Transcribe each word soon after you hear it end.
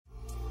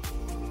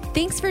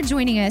Thanks for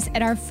joining us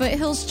at our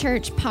Foothills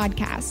Church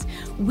podcast.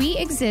 We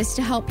exist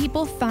to help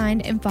people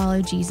find and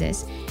follow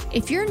Jesus.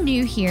 If you're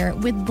new here,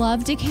 we'd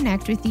love to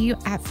connect with you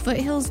at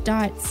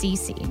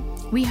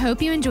foothills.cc. We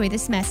hope you enjoy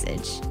this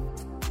message.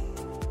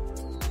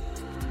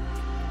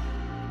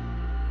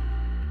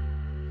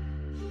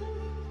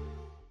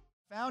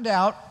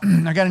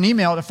 I got an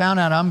email that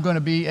found out I'm going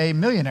to be a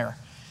millionaire.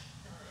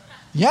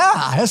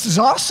 Yeah, this is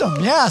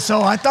awesome. Yeah,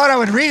 so I thought I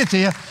would read it to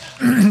you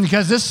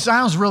because this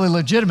sounds really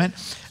legitimate.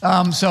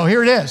 So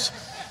here it is.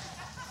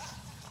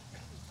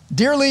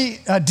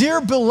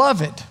 Dear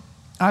beloved,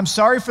 I'm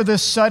sorry for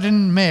this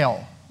sudden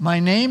mail. My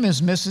name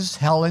is Mrs.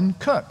 Helen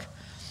Cook.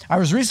 I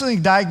was recently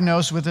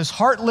diagnosed with this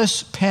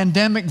heartless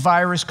pandemic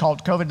virus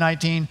called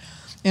COVID-19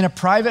 in a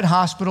private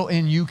hospital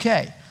in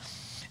UK.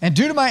 And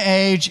due to my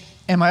age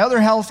and my other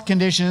health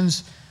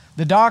conditions,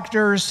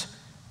 Helen's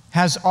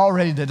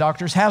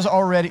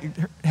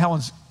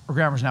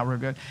grammar's not real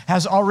good,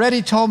 has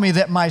already told me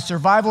that my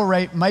survival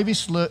rate may be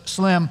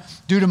slim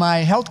due to my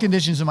health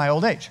conditions and my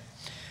old age.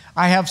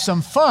 I have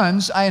some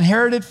funds I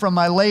inherited from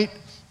my late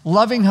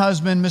loving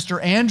husband,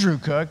 Mr. Andrew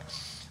Cook,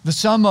 the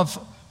sum of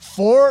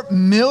 $4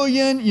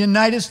 million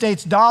United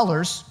States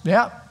dollars,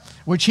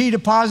 which he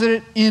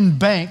deposited in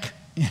bank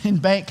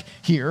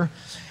here.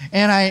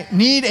 And I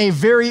need a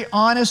very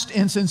honest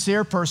and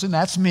sincere person,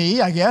 that's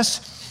me, I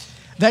guess,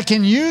 that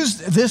can use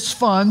this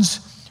funds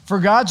for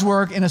God's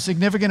work, in a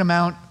significant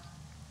amount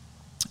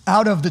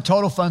out of the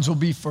total funds will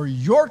be for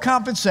your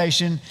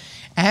compensation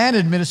and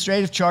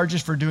administrative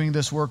charges for doing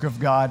this work of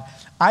God.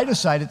 I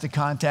decided to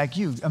contact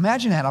you.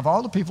 Imagine that, of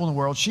all the people in the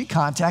world, she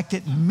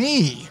contacted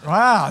me.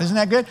 Wow, isn't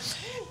that good?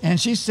 And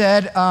she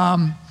said,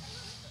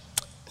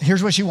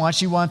 here's what she wants.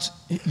 She wants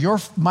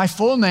my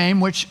full name,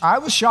 which I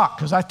was shocked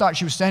because I thought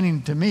she was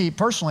sending to me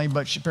personally,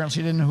 but apparently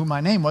she didn't know who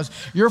my name was.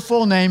 Your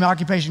full name,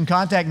 occupation,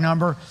 contact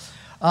number.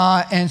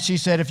 And she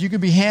said, if you could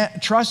be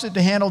trusted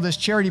to handle this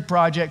charity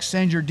project,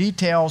 send your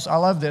details, I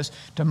love this,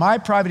 to my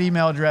private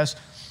email address,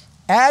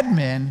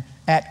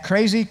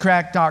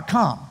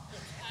 admin@crazycrack.com.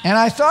 And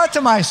I thought to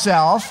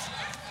myself,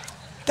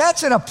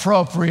 that's an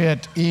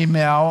appropriate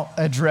email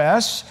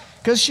address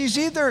because she's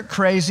either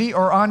crazy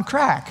or on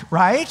crack,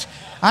 right?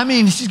 I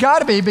mean, she's got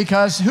to be,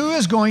 because who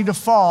is going to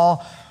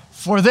fall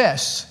for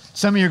this?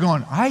 Some of you are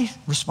going, I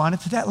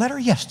responded to that letter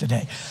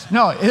yesterday.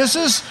 No, this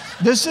is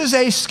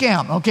a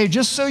scam, okay?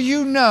 Just so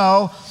you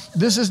know,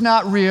 this is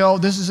not real.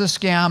 This is a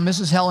scam.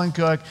 Mrs. Helen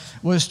Cook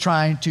was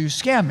trying to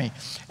scam me.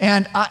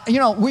 And,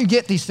 we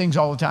get these things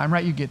all the time,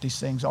 right? You get these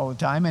things all the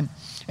time.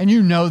 And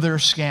you know they're a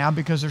scam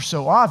because they're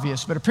so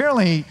obvious. But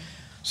apparently,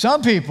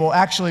 some people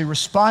actually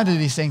respond to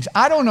these things.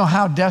 I don't know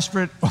how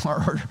desperate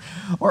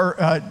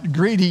or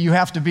greedy you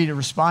have to be to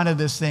respond to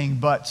this thing,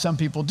 but some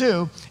people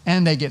do,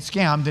 and they get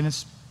scammed, and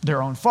it's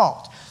their own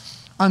fault.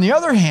 On the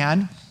other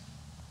hand,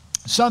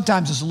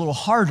 sometimes it's a little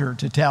harder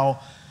to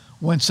tell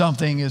when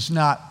something is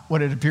not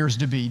what it appears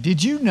to be.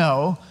 Did you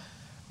know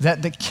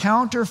that the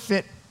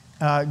counterfeit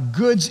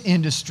goods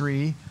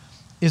industry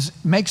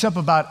makes up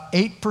about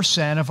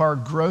 8% of our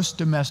gross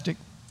domestic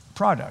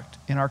product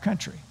in our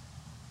country?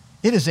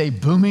 It is a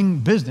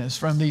booming business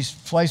from these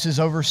places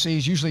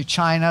overseas, usually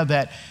China,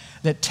 that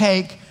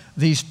take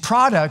these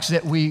products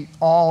that we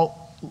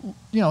all,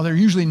 they're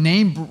usually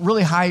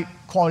really high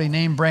quality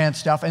name brand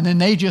stuff, and then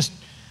they just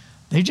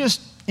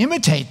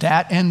imitate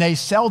that, and they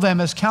sell them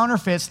as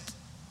counterfeits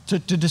to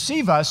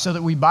deceive us so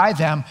that we buy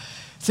them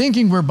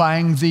thinking we're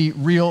buying the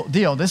real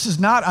deal. This is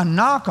not a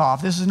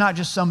knockoff. This is not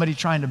just somebody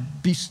trying to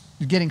be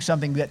getting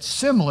something that's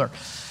similar.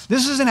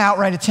 This is an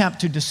outright attempt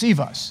to deceive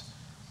us.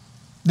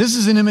 This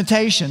is an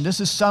imitation.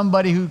 This is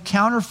somebody who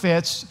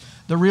counterfeits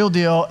the real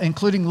deal,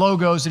 including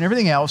logos and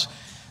everything else.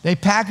 They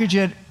package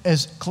it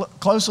as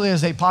closely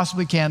as they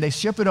possibly can. They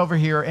ship it over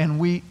here, and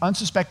we,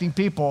 unsuspecting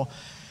people,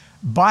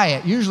 buy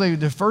it. Usually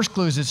the first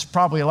clue is it's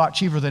probably a lot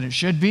cheaper than it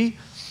should be,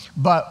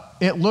 but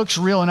it looks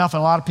real enough, and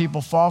a lot of people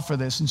fall for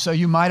this. And so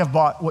you might have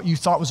bought what you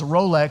thought was a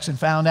Rolex and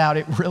found out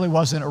it really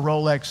wasn't a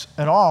Rolex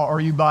at all, or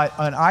you bought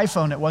an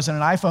iPhone that wasn't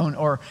an iPhone,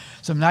 or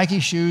some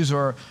Nike shoes,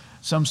 or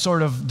some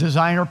sort of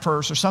designer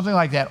purse or something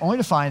like that, only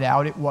to find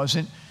out it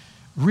wasn't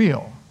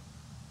real.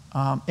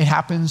 It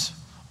happens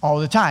all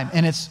the time.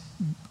 And it's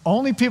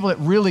only people that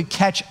really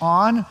catch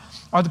on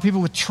are the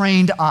people with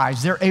trained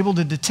eyes. They're able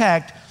to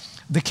detect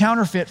the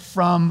counterfeit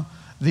from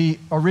the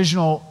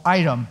original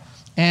item.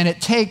 And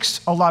it takes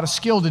a lot of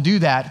skill to do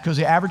that because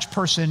the average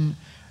person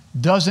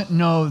doesn't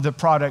know the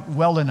product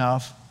well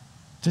enough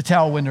to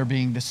tell when they're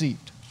being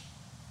deceived.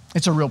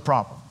 It's a real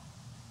problem.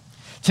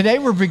 Today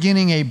we're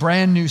beginning a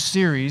brand new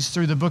series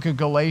through the book of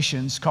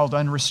Galatians called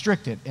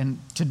Unrestricted. And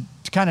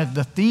kind of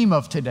the theme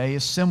of today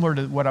is similar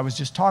to what I was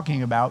just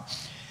talking about,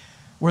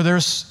 where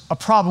there's a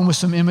problem with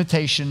some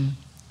imitation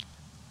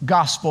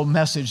gospel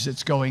message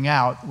that's going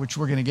out, which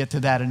we're going to get to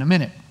that in a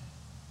minute.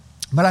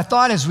 But I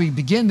thought as we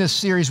begin this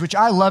series, which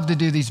I love to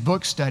do these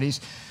book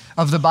studies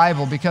of the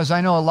Bible, because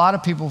I know a lot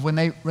of people, when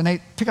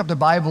they pick up the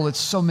Bible, it's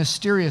so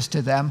mysterious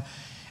to them,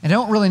 and they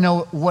don't really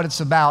know what it's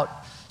about.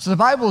 So the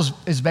Bible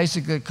is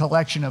basically a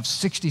collection of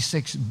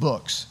 66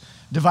 books.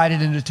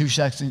 divided into two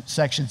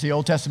sections, the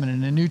Old Testament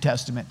and the New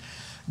Testament.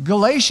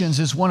 Galatians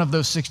is one of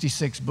those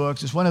 66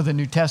 books. It's one of the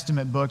New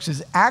Testament books.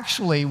 It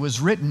actually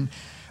was written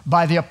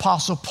by the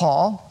Apostle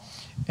Paul.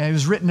 And it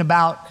was written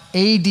about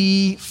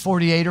AD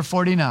 48 or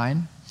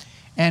 49.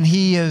 And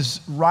he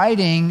is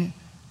writing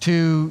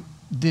to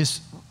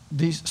these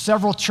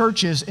several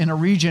churches in a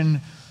region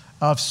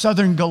of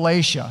southern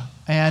Galatia.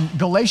 And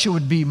Galatia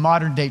would be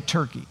modern-day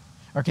Turkey.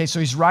 Okay, so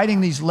he's writing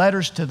these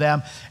letters to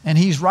them, and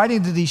he's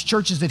writing to these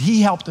churches that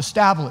he helped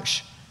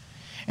establish.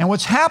 And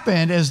what's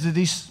happened is that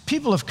these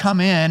people have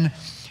come in,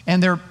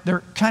 and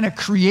they're kind of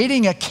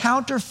creating a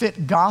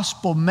counterfeit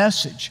gospel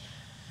message.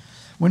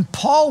 When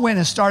Paul went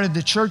and started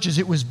the churches,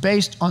 it was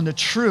based on the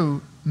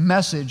true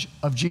message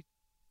of Jesus.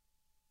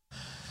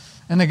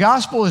 And the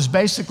gospel is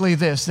basically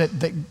this,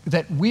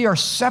 that we are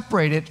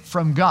separated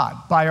from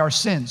God by our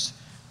sins.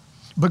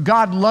 But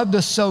God loved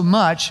us so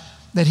much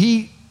that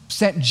he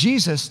sent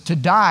Jesus to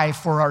die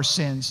for our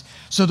sins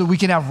so that we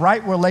can have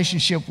right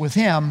relationship with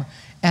him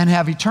and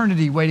have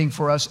eternity waiting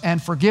for us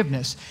and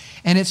forgiveness.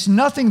 And it's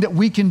nothing that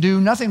we can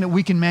do, nothing that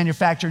we can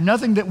manufacture,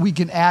 nothing that we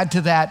can add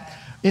to that.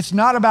 It's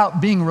not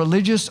about being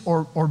religious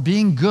or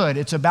being good.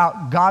 It's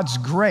about God's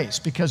grace,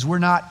 because we're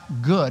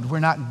not good. We're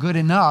not good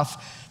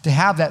enough to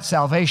have that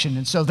salvation.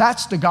 And so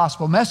that's the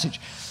gospel message.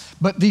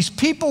 But these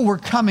people were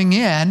coming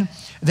in.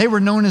 They were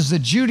known as the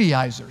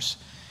Judaizers.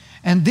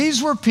 And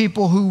these were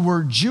people who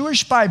were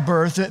Jewish by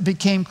birth that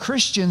became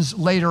Christians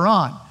later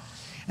on.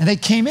 And they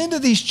came into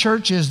these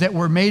churches that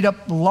were made up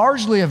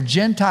largely of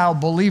Gentile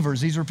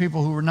believers. These were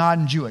people who were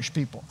non-Jewish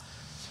people,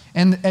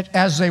 and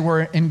as they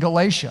were in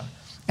Galatia.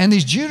 And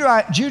these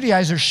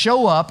Judaizers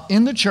show up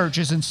in the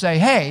churches and say,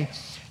 hey,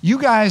 you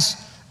guys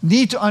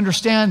need to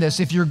understand this.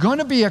 If you're going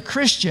to be a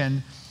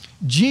Christian,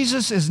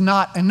 Jesus is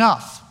not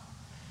enough.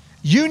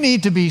 You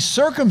need to be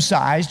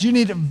circumcised. You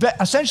need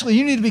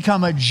to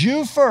become a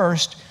Jew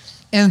first,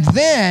 and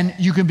then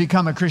you can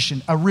become a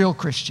Christian, a real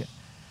Christian.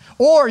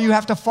 Or you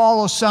have to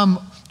follow some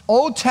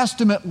Old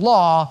Testament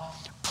law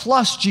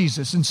plus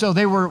Jesus. And so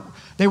they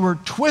were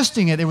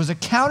twisting it. It was a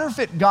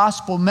counterfeit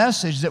gospel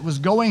message that was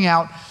going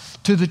out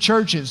to the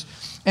churches.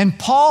 And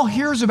Paul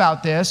hears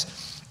about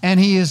this, and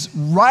he is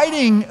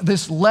writing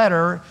this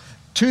letter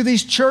to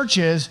these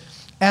churches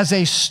as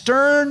a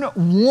stern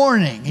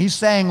warning. He's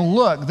saying,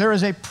 look, there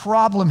is a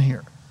problem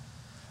here.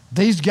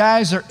 These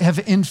guys have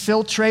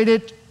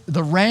infiltrated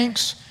the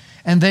ranks,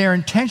 and they are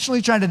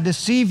intentionally trying to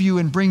deceive you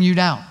and bring you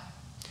down.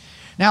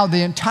 Now,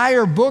 the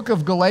entire book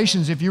of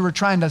Galatians, if you were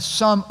trying to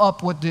sum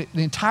up what the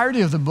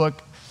entirety of the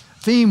book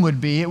theme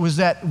would be, it was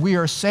that we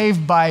are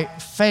saved by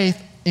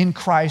faith in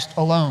Christ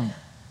alone.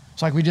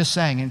 It's like we just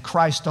sang, in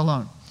Christ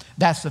alone.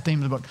 That's the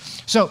theme of the book.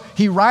 So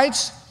he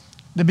writes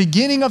the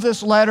beginning of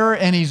this letter,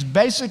 and he's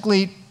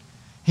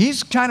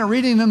kind of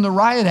reading them the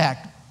riot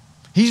act.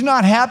 He's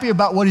not happy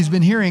about what he's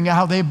been hearing,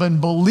 how they've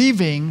been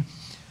believing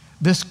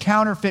this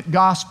counterfeit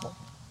gospel.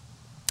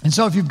 And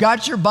so if you've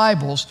got your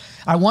Bibles,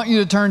 I want you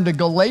to turn to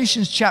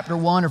Galatians chapter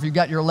 1, or if you've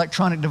got your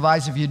electronic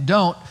device. If you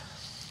don't,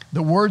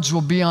 the words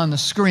will be on the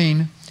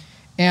screen.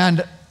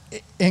 And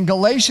in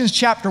Galatians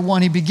chapter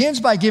 1, he begins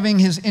by giving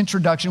his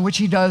introduction, which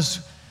he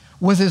does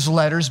with his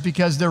letters,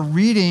 because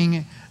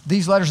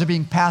these letters are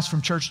being passed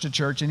from church to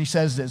church. And he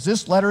says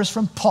this letter is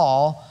from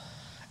Paul,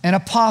 an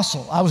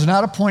apostle. I was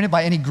not appointed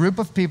by any group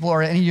of people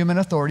or any human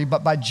authority,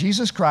 but by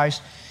Jesus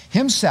Christ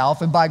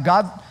himself and by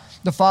God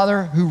the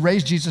Father who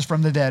raised Jesus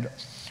from the dead.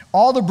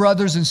 All the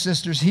brothers and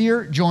sisters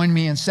here join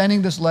me in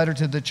sending this letter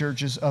to the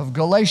churches of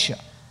Galatia.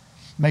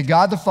 May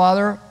God the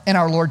Father and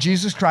our Lord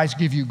Jesus Christ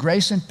give you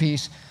grace and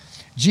peace.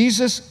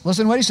 Listen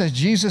to what he says.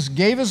 Jesus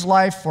gave his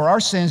life for our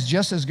sins,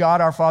 just as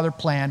God our Father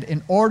planned,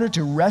 in order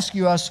to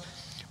rescue us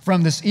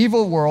from this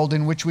evil world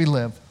in which we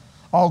live.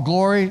 All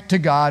glory to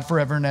God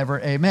forever and ever.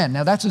 Amen.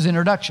 Now that's his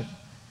introduction.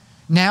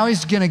 Now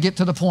he's going to get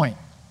to the point.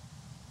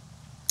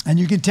 And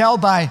you can tell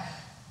by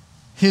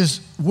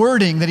his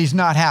wording that he's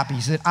not happy.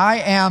 He said, I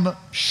am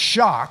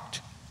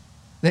shocked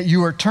that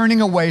you are turning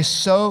away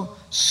so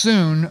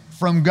soon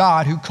from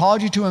God, who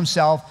called you to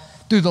himself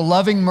through the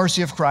loving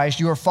mercy of Christ.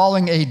 You are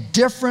following a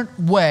different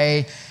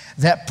way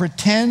that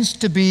pretends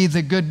to be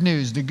the good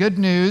news. The good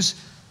news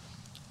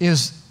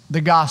is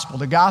the gospel.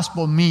 The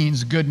gospel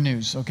means good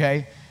news,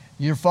 okay?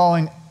 You're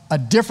following a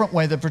different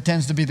way that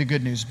pretends to be the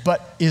good news,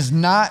 but is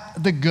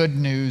not the good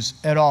news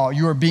at all.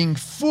 You are being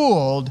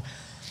fooled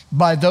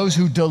by those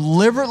who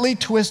deliberately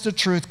twist the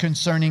truth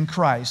concerning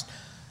Christ.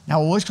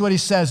 Now, look what he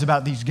says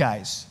about these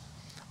guys.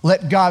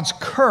 Let God's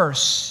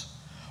curse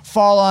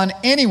fall on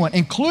anyone,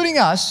 including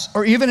us,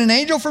 or even an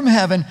angel from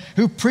heaven,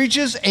 who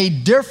preaches a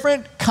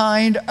different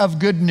kind of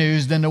good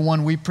news than the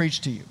one we preach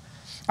to you.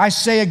 I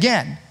say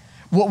again,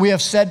 what we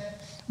have said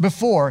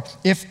before,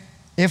 if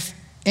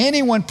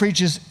anyone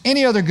preaches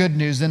any other good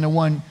news than the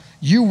one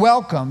you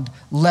welcomed,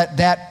 let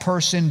that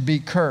person be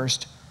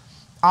cursed.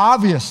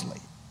 Obviously,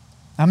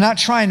 I'm not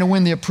trying to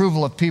win the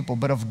approval of people,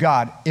 but of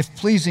God. If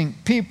pleasing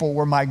people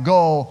were my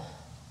goal,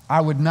 I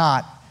would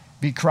not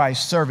be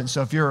Christ's servant.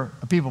 So if you're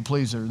a people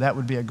pleaser, that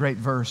would be a great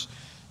verse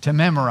to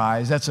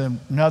memorize. That's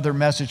another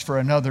message for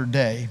another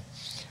day.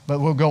 but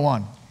we'll go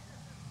on.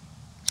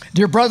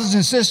 Dear brothers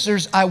and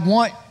sisters, I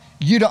want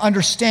you to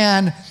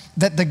understand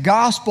that the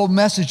gospel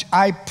message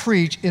I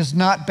preach is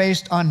not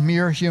based on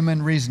mere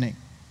human reasoning.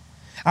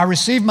 I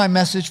received my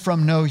message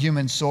from no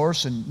human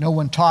source, and no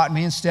one taught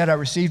me. Instead, I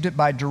received it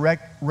by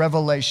direct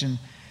revelation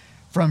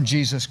from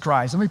Jesus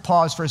Christ. Let me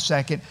pause for a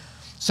second.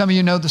 Some of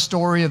you know the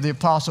story of the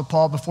Apostle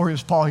Paul. Before he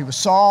was Paul, he was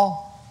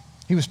Saul.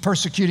 He was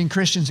persecuting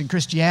Christians in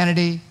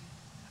Christianity.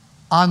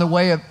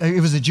 He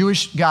was a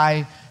Jewish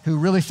guy who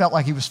really felt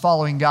like he was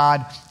following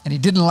God, and he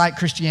didn't like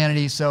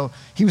Christianity, so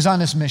he was on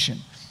this mission.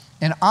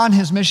 And on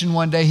his mission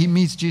one day, he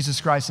meets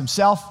Jesus Christ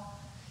himself.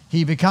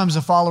 He becomes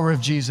a follower of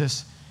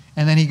Jesus,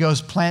 and then he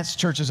goes plants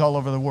churches all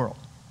over the world.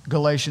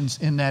 Galatians,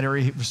 in that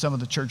area, were some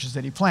of the churches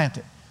that he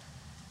planted.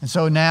 And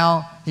so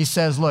now he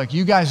says, look,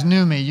 you guys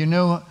knew me. You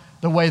knew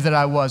the way that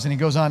I was. And he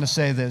goes on to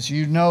say this.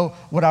 You know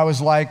what I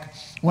was like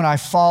when I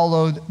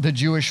followed the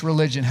Jewish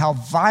religion, how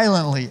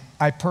violently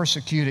I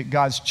persecuted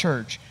God's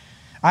church.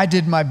 I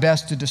did my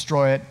best to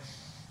destroy it.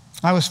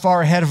 I was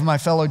far ahead of my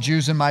fellow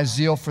Jews in my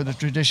zeal for the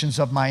traditions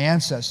of my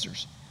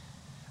ancestors.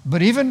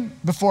 But even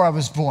before I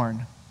was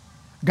born,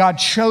 God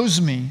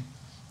chose me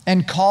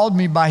and called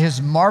me by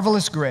his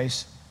marvelous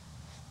grace.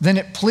 Then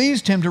it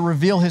pleased him to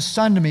reveal his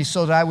Son to me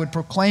so that I would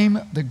proclaim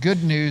the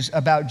good news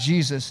about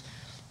Jesus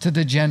to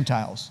the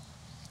Gentiles.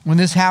 When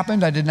this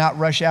happened, I did not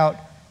rush out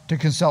to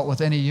consult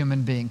with any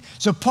human being.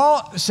 So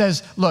Paul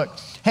says, look,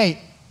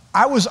 hey,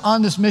 I was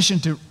on this mission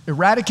to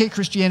eradicate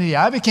Christianity.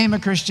 I became a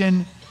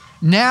Christian.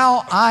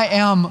 Now I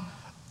am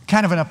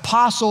kind of an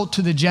apostle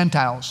to the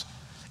Gentiles.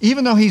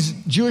 Even though he's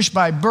Jewish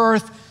by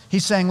birth,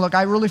 he's saying, look,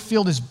 I really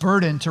feel this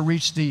burden to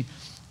reach the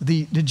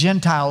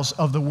Gentiles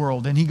of the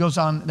world. And he goes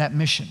on that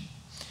mission.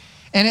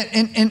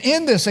 And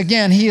in this,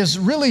 again, he is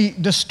really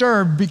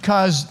disturbed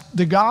because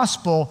the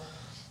gospel,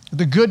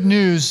 the good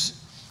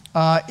news,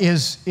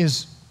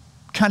 is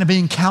kind of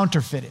being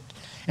counterfeited.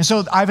 And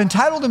so I've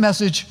entitled the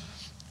message,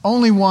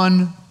 Only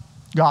One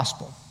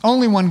Gospel.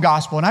 Only one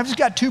gospel. And I've just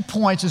got 2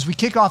 points as we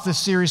kick off this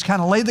series,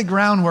 kind of lay the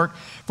groundwork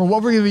for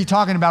what we're going to be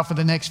talking about for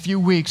the next few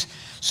weeks.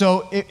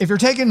 So if you're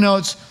taking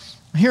notes,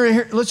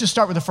 here, let's just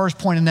start with the first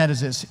point, and that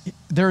is this.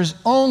 There is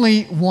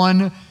only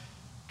one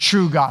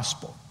true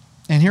gospel.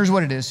 And here's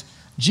what it is.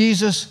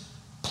 Jesus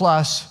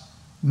plus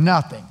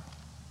nothing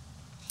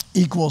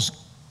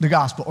equals the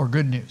gospel or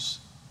good news.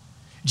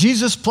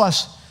 Jesus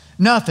plus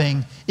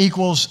nothing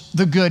equals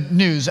the good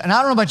news. And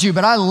I don't know about you,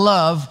 but I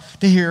love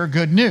to hear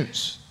good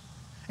news.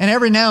 And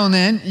every now and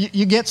then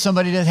you get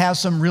somebody that has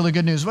some really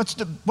good news. What's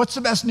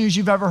the best news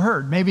you've ever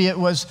heard? Maybe it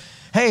was,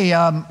 hey,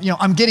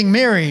 I'm getting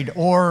married,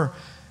 or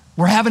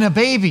we're having a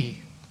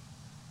baby,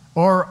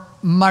 or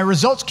my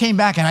results came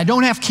back and I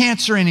don't have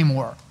cancer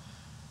anymore,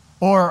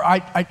 or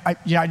I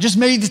just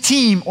made the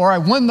team, or I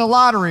won the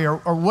lottery, or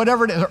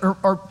whatever it is,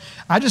 or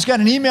I just got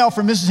an email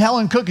from Mrs.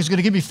 Helen Cook who's going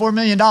to give me $4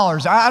 million.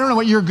 I don't know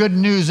what your good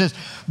news is,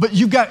 but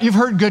you've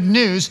heard good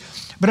news.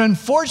 But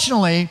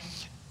unfortunately,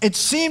 it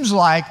seems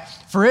like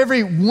for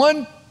every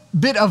one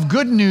bit of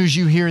good news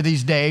you hear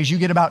these days, you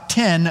get about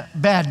 10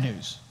 bad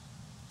news.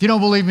 If you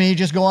don't believe me,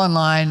 just go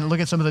online, look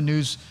at some of the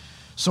news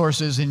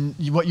sources, and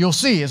what you'll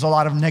see is a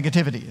lot of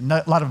negativity, and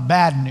a lot of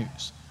bad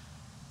news.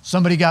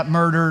 Somebody got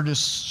murdered,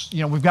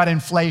 we've got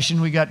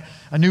inflation, we got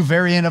a new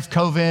variant of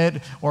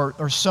COVID,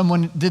 or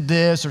someone did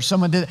this, or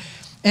someone did,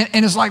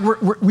 and it's like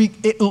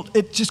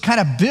it just kind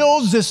of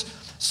builds this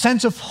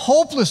sense of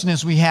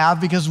hopelessness we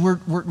have because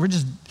we're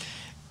just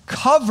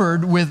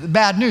covered with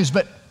bad news.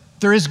 But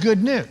there is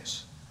good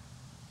news.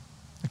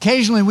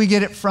 Occasionally we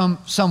get it from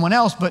someone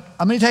else, but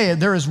I'm going to tell you,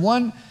 there is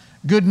one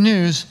good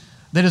news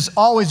that is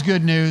always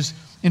good news.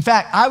 In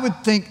fact, I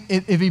would think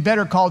it'd be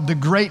better called the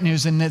great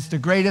news, and it's the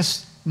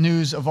greatest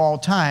news of all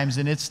times,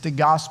 and it's the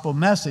gospel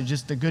message.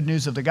 It's the good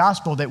news of the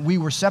gospel that we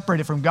were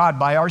separated from God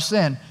by our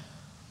sin,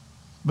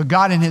 but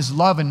God in his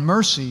love and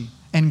mercy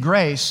and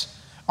grace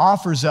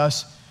offers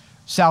us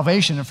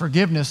salvation and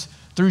forgiveness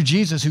through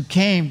Jesus, who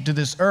came to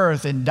this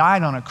earth and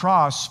died on a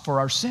cross for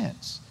our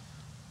sins.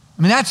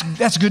 I mean,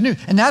 that's good news,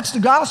 and that's the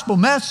gospel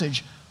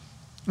message.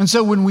 And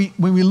so when we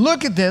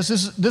look at this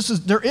is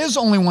there is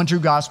only one true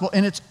gospel,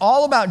 and it's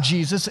all about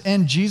Jesus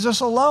and Jesus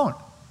alone.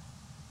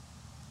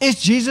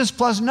 It's Jesus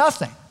plus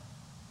nothing,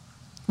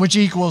 which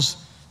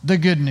equals the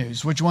good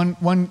news. Which I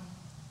think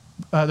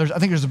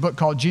there's a book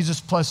called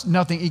Jesus Plus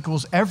Nothing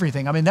Equals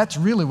Everything. I mean, that's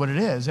really what it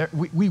is.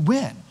 We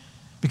win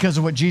because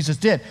of what Jesus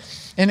did.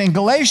 And in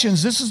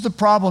Galatians, this is the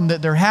problem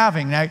that they're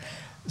having. Now,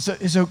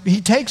 so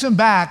he takes them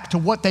back to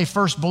what they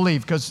first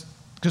believed, because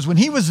when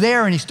he was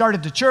there and he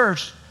started the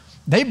church,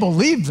 they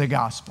believed the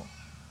gospel.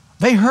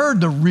 They heard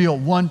the real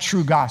one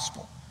true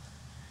gospel.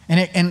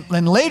 And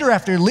later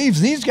after he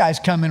leaves, these guys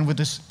come in with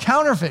this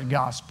counterfeit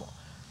gospel.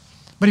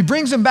 But he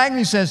brings them back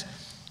and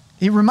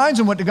he reminds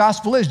them what the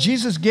gospel is.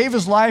 Jesus gave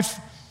his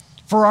life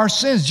for our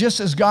sins, just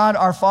as God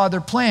our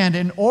Father planned,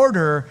 in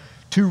order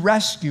to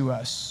rescue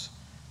us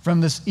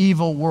from this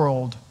evil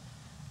world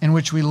in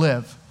which we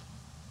live.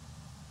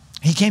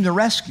 He came to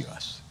rescue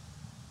us.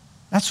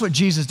 That's what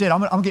Jesus did. I'm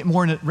going to get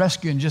more into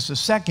rescue in just a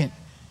second.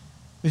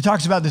 He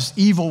talks about this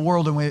evil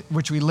world in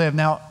which we live.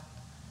 Now,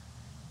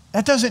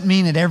 that doesn't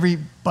mean that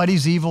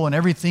everybody's evil and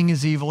everything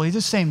is evil. He's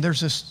just saying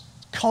there's this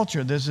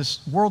culture, there's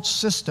this world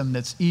system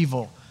that's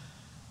evil.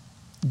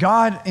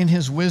 God, in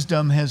his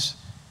wisdom, has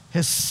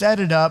set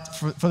it up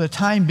for the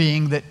time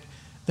being that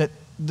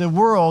the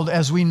world,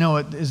 as we know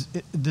it,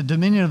 the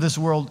dominion of this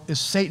world is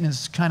Satan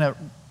is kind of,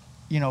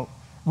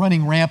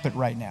 running rampant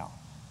right now.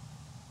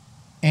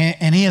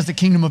 And he has the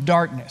kingdom of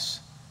darkness.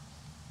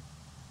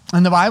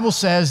 And the Bible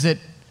says that,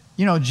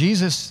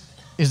 Jesus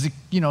is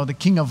the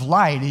king of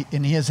light,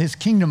 and he has his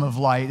kingdom of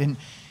light.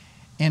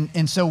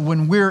 And so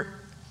when we're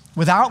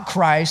without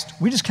Christ,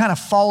 we just kind of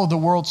follow the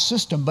world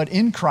system. But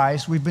in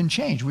Christ, we've been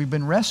changed. We've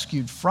been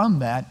rescued from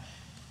that.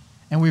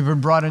 And we've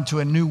been brought into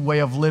a new way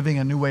of living,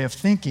 a new way of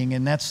thinking,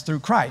 and that's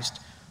through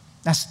Christ.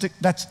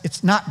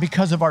 It's not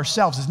because of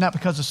ourselves. It's not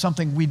because of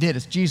something we did.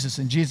 It's Jesus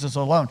and Jesus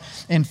alone.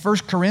 In 1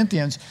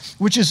 Corinthians,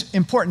 which is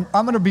important,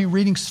 I'm going to be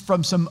reading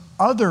from some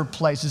other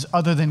places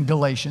other than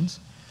Galatians,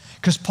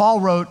 because Paul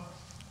wrote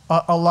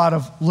a lot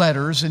of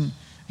letters, and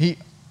he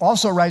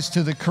also writes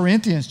to the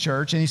Corinthians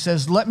church, and he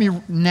says, let me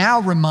now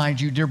remind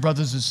you, dear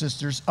brothers and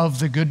sisters, of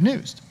the good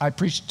news I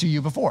preached to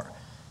you before.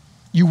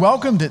 You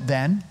welcomed it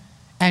then,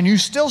 and you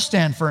still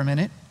stand firm in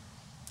it.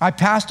 I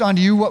passed on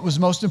to you what was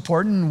most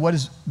important, and what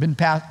has been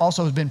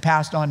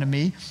passed on to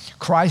me.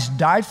 Christ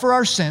died for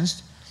our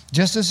sins,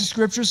 just as the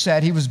scripture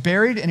said. He was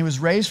buried, and he was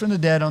raised from the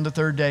dead on the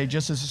third day,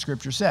 just as the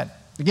scripture said.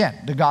 Again,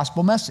 the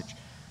gospel message.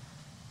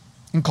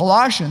 In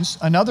Colossians,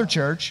 another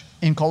church,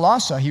 in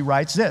Colossae, he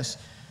writes this,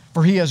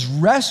 for he has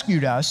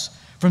rescued us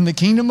from the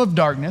kingdom of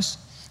darkness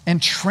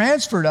and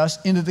transferred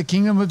us into the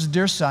kingdom of his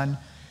dear Son,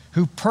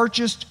 who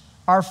purchased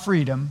our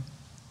freedom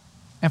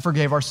and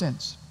forgave our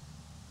sins.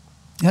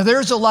 Now,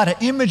 there's a lot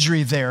of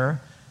imagery there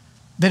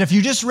that if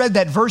you just read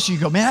that verse, you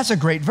go, man, that's a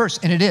great verse.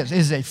 And it is. It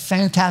is a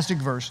fantastic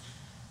verse.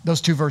 Those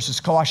two verses,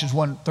 Colossians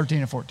 1, 13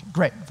 and 14.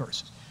 Great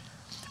verses.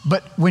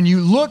 But when you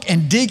look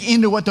and dig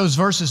into what those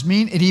verses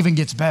mean, it even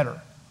gets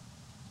better.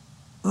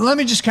 Let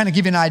me just kind of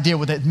give you an idea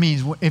what that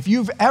means. If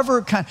you've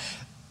ever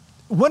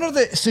one of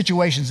the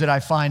situations that I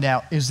find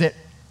out is that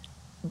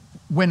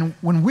when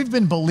we've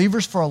been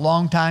believers for a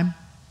long time,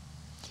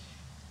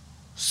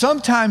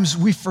 sometimes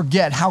we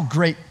forget how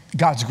great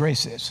God's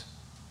grace is.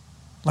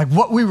 Like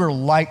what we were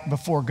like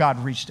before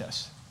God reached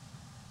us.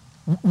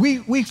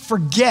 We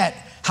forget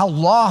how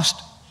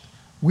lost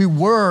we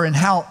were and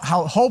how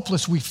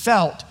hopeless we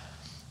felt.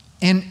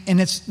 And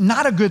it's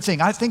not a good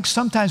thing. I think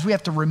sometimes we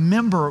have to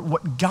remember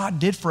what God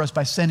did for us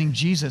by sending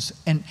Jesus.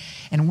 And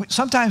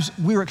sometimes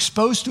we're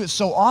exposed to it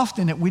so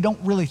often that we don't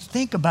really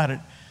think about it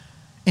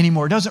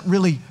anymore. It doesn't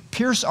really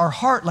pierce our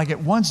heart like it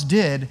once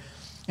did.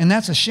 And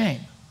that's a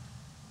shame.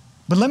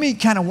 But let me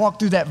kind of walk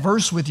through that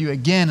verse with you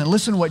again and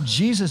listen to what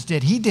Jesus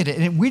did. He did it,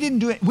 and we didn't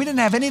do it. We didn't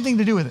have anything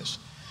to do with this.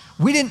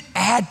 We didn't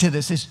add to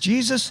this. It's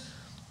Jesus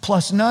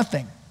plus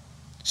nothing.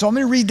 So I'm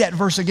going to read that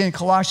verse again in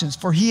Colossians.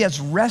 For he has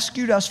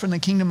rescued us from the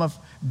kingdom of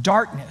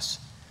darkness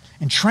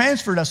and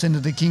transferred us into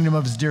the kingdom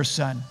of his dear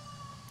Son,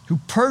 who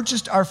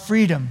purchased our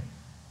freedom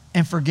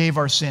and forgave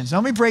our sins. Now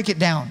let me break it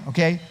down,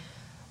 okay?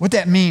 What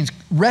that means,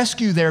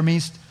 rescue there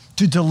means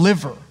to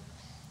deliver.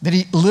 That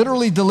he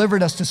literally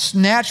delivered us to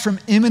snatch from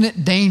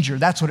imminent danger.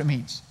 That's what it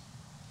means.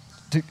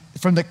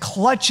 From the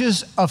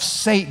clutches of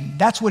Satan.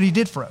 That's what he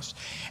did for us.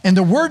 And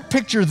the word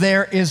picture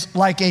there is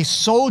like a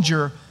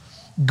soldier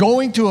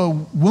going to a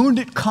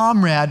wounded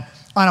comrade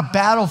on a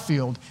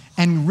battlefield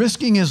and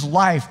risking his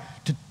life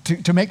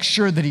to make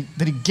sure that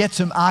he gets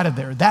him out of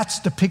there. That's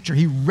the picture.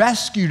 He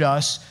rescued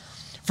us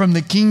from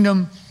the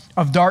kingdom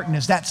of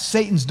darkness. That's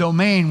Satan's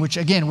domain, which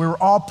again, we were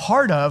all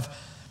part of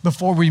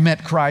before we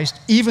met Christ,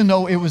 even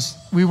though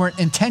we weren't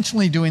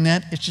intentionally doing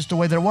that. It's just the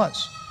way that it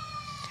was.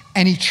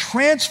 And he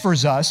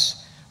transfers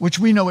us, which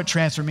we know what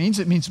transfer means.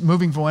 It means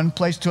moving from one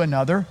place to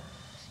another.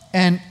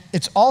 And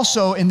it's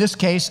also, in this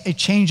case, a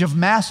change of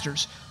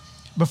masters.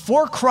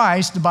 Before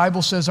Christ, the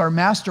Bible says our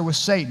master was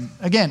Satan.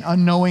 Again,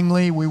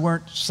 unknowingly, we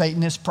weren't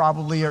Satanists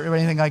probably or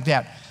anything like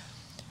that.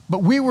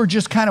 But we were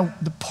just kind of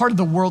the part of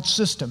the world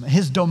system,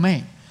 his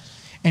domain.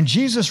 And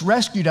Jesus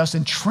rescued us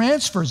and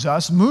transfers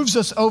us, moves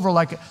us over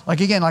like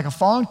a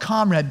fallen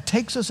comrade,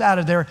 takes us out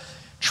of there,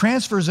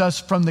 transfers us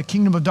from the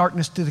kingdom of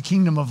darkness to the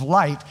kingdom of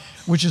light,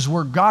 which is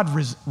where God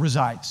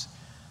resides.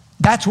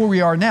 That's where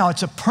we are now.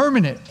 It's a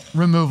permanent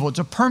removal. It's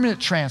a permanent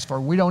transfer.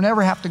 We don't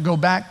ever have to go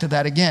back to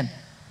that again.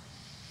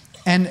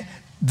 And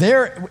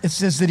there it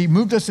says that he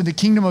moved us to the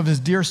kingdom of his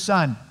dear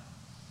Son.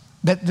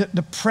 That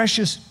the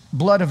precious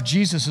blood of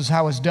Jesus is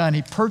how it's done.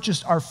 He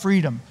purchased our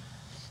freedom.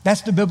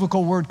 That's the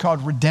biblical word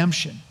called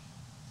redemption.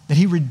 That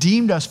he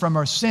redeemed us from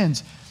our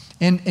sins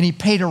and he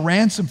paid a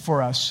ransom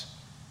for us.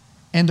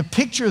 And the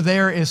picture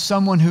there is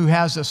someone who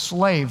has a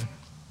slave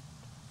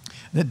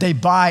that they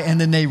buy and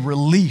then they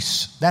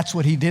release. That's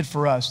what he did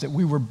for us, that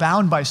we were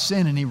bound by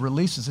sin and he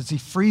releases us. He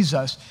frees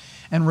us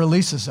and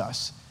releases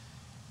us.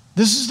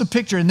 This is the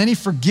picture. And then he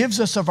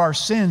forgives us of our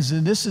sins.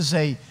 And this is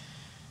a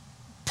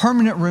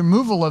permanent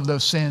removal of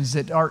those sins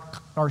that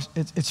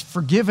it's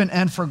forgiven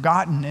and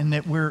forgotten, and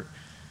that we're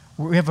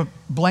We have a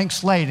blank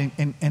slate,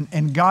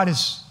 and God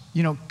is,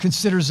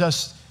 considers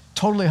us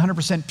totally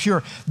 100%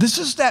 pure. This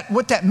is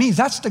what that means.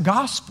 That's the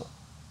gospel.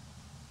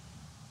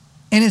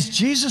 And it's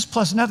Jesus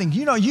plus nothing.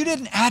 You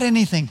didn't add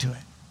anything to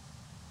it.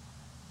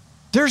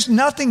 There's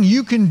nothing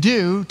you can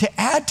do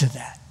to add to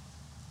that.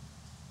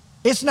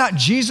 It's not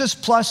Jesus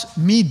plus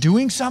me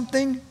doing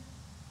something.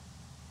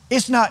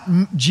 It's not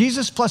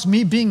Jesus plus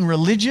me being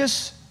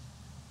religious.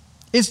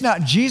 It's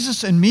not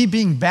Jesus and me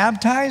being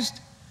baptized.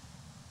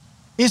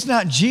 It's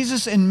not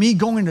Jesus and me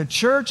going to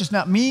church. It's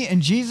not me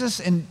and Jesus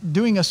and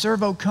doing a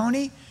servo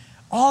coney.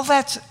 All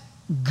that's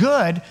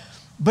good,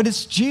 but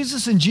it's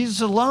Jesus and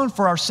Jesus alone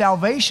for our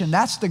salvation.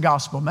 That's the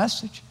gospel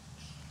message.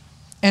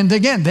 And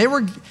again,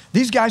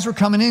 these guys were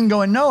coming in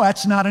going, no,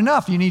 that's not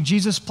enough. You need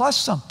Jesus plus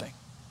something.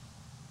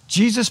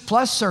 Jesus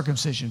plus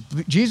circumcision.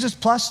 Jesus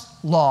plus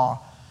law.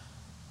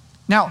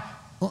 Now,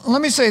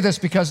 let me say this,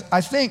 because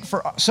I think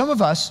for some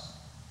of us,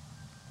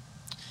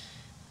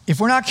 if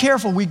we're not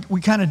careful,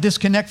 we kind of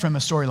disconnect from a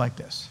story like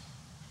this.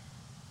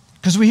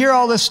 Because we hear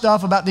all this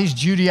stuff about these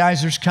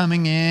Judaizers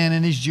coming in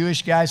and these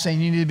Jewish guys saying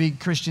you need to be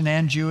Christian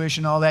and Jewish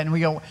and all that. And we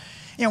go,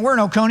 we're in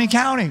Oconee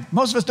County.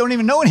 Most of us don't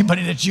even know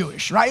anybody that's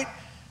Jewish, right?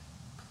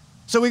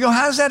 So we go,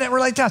 how does that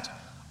relate to us?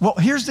 Well,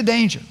 here's the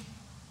danger.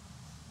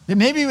 That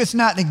maybe it's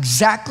not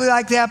exactly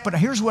like that, but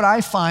here's what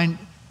I find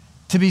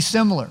to be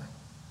similar.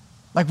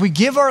 Like, we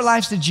give our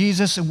lives to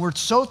Jesus, and we're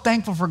so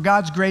thankful for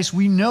God's grace.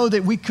 We know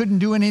that we couldn't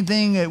do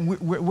anything.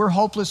 We're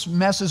hopeless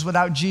messes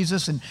without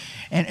Jesus,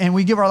 and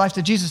we give our life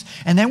to Jesus.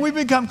 And then we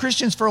become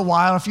Christians for a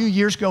while. A few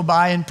years go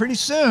by, and pretty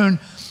soon,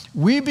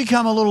 we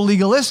become a little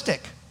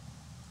legalistic.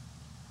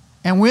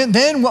 And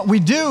then what we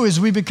do is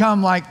we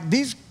become like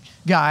these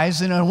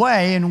guys in a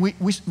way, and we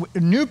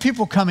new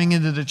people coming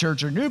into the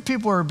church, or new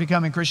people are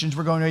becoming Christians.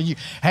 We're going to,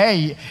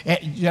 hey,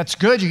 that's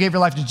good, you gave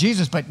your life to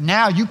Jesus, but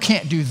now you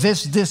can't do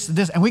this,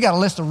 and we got a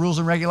list of rules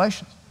and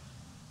regulations.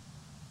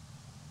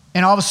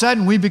 And all of a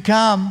sudden we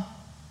become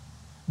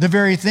the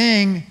very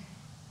thing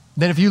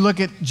that, if you look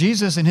at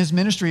Jesus and his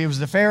ministry, it was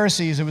the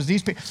Pharisees, it was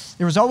these people.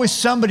 There was always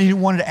somebody who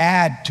wanted to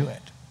add to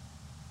it.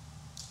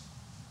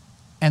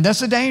 And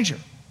that's the danger.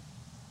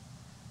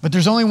 But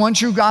there's only one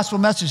true gospel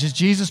message. It's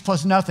Jesus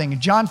plus nothing.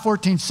 In John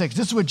 14:6,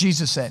 this is what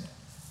Jesus said.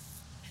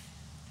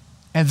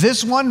 And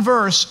this one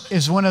verse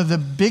is one of the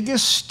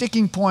biggest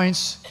sticking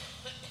points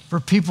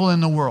for people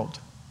in the world,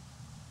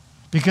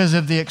 because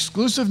of the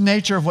exclusive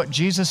nature of what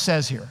Jesus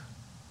says here.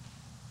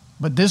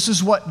 But this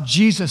is what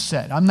Jesus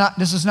said.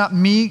 This is not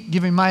me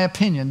giving my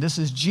opinion. This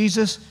is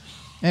Jesus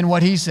and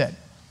what he said.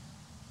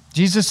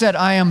 Jesus said,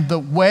 I am the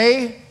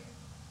way,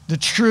 the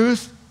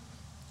truth,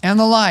 and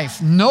the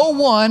life. No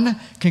one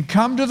can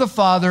come to the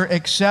Father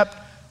except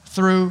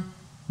through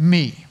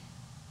me.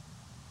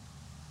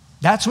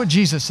 That's what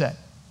Jesus said.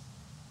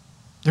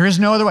 There is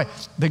no other way.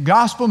 The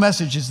gospel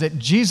message is that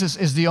Jesus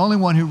is the only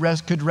one who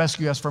could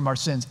rescue us from our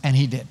sins, and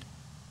he did.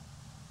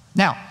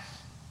 Now,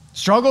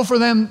 struggle for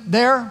them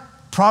there,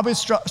 probably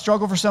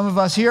struggle for some of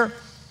us here,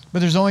 but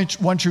there's only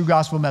one true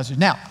gospel message.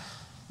 Now,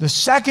 the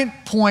second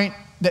point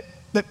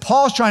that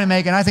Paul's trying to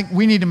make, and I think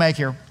we need to make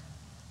here,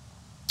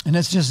 and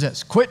it's just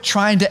this: quit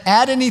trying to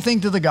add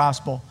anything to the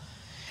gospel,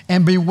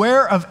 and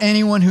beware of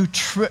anyone who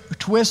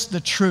twists the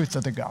truth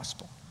of the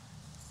gospel.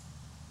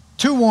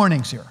 Two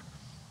warnings here.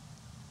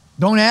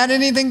 Don't add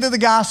anything to the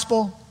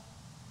gospel,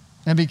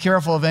 and be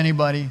careful of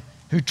anybody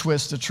who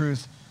twists the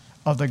truth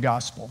of the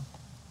gospel.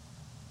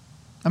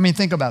 I mean,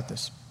 think about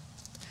this.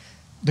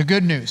 The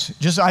good news.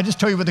 I just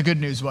told you what the good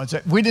news was.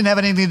 We didn't have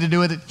anything to do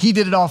with it. He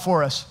did it all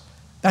for us.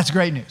 That's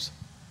great news.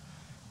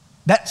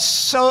 That's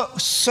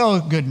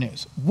so good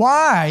news.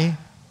 Why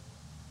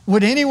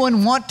would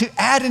anyone want to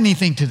add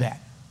anything to that?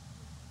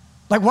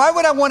 Like, why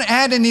would I want to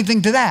add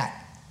anything to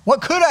that?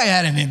 What could I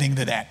add anything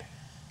to that?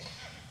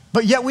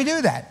 But yet we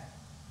do that.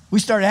 We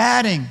start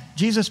adding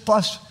Jesus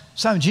plus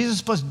something.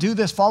 Jesus plus do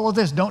this, follow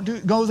this,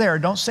 go there,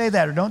 don't say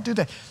that, or don't do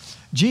that.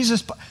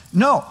 Jesus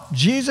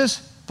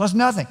plus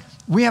nothing.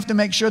 We have to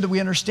make sure that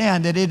we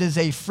understand that it is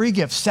a free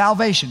gift.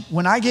 Salvation.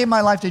 When I gave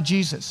my life to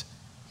Jesus,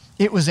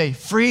 it was a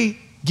free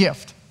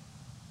gift.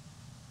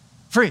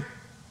 Free.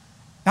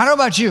 I don't know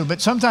about you,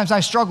 but sometimes I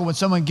struggle when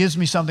someone gives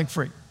me something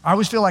free. I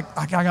always feel like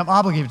I'm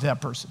obligated to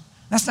that person.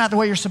 That's not the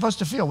way you're supposed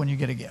to feel when you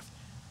get a gift.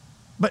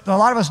 But a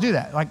lot of us do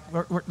that. Like,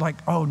 we're like,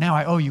 oh, now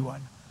I owe you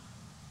one.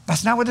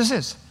 That's not what this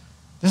is.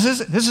 This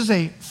is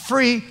a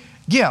free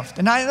gift.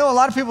 And I know a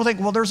lot of people think,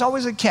 well, there's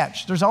always a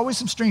catch. There's always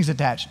some strings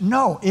attached.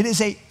 No, it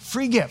is a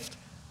free gift.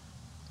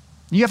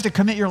 You have to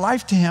commit your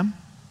life to him,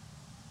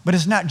 but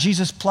it's not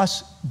Jesus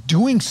plus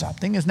doing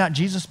something. It's not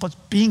Jesus plus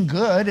being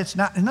good. It's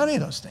not none of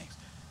those things.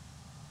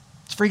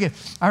 It's free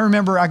gift. I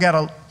remember I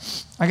got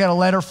a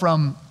letter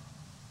from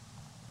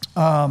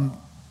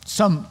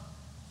some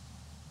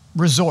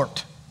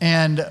resort,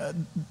 and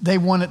they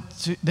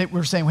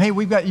were saying, hey,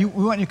 we want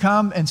you to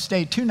come and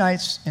stay 2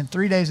 nights and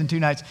 3 days and 2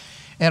 nights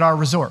at our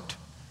resort,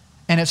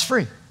 and it's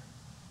free.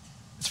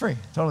 It's free,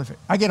 totally free.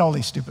 I get all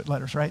these stupid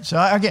letters, right? So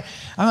I'm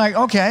like,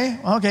 okay,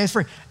 it's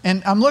free.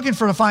 And I'm looking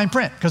for the fine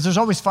print, because there's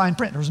always fine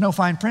print. There was no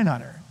fine print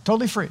on it.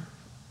 Totally free.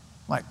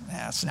 Like,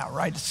 that's not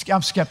right.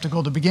 I'm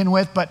skeptical to begin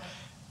with, but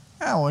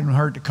it wouldn't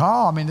hurt to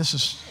call. I mean, this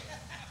is,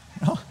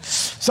 you know.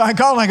 So I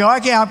called and I go,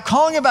 okay, I'm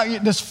calling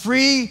about this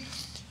free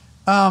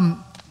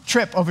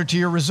trip over to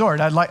your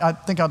resort. I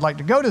think I'd like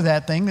to go to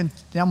that thing, and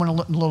I'm going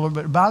to learn a little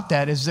bit about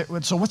that.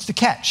 So what's the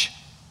catch?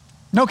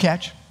 No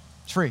catch.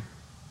 It's free.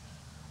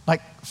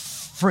 Like,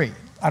 free.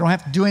 I don't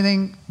have to do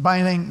anything, buy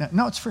anything.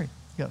 No, it's free.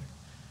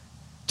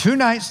 2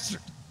 nights,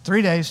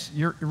 3 days,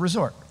 your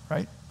resort,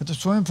 right? With the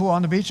swimming pool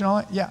on the beach and all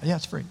that? Yeah,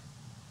 it's free.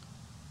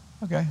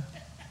 Okay.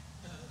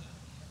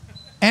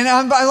 And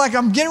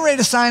I'm getting ready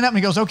to sign up, and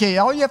he goes, okay,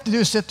 all you have to do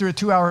is sit through a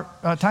 2-hour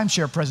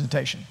timeshare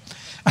presentation.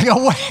 I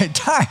go, wait,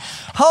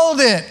 hold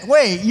it.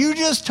 Wait, you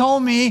just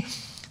told me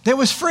that it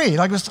was free.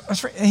 Like, it was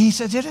free. And he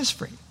says, it is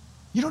free.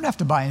 You don't have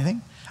to buy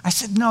anything. I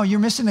said, no, you're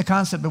missing the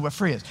concept of what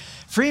free is.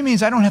 Free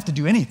means I don't have to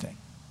do anything.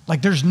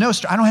 Like, I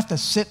don't have to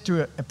sit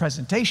through a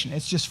presentation.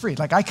 It's just free.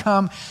 Like, I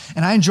come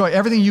and I enjoy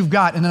everything you've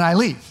got, and then I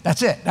leave.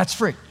 That's it. That's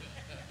free.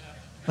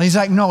 And he's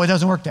like, no, it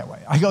doesn't work that way.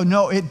 I go,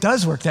 no, it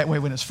does work that way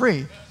when it's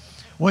free.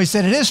 Well, he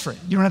said, it is free.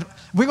 You don't have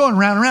to, we're going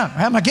round and round.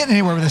 I'm not getting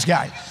anywhere with this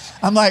guy.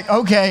 I'm like,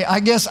 okay,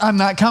 I guess I'm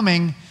not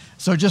coming,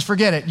 so just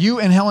forget it. You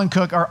and Helen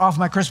Cook are off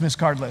my Christmas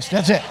card list.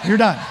 That's it. You're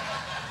done.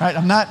 Right?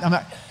 I'm not.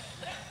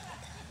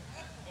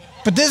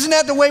 But isn't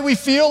that the way we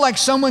feel? Like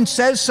someone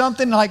says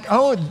something like,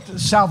 oh,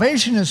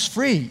 salvation is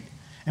free.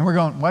 And we're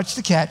going, what's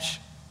the catch?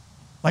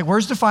 Like,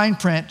 where's the fine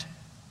print?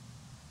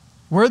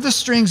 Where are the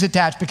strings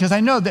attached? Because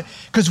I know that,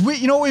 because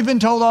you know what we've been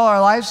told all our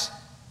lives?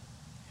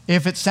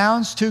 If it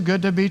sounds too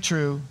good to be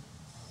true,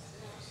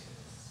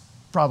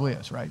 probably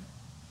is, right?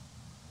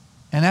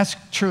 And that's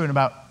true in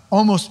about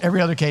almost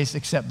every other case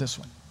except this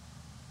one.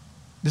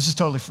 This is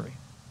totally free.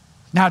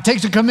 Now, it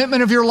takes a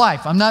commitment of your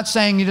life. I'm not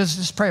saying you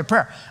just pray a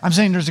prayer. I'm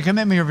saying there's a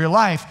commitment of your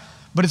life,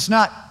 but it's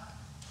not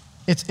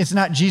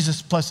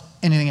Jesus plus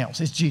anything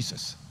else. It's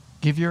Jesus.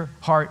 Give your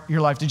heart,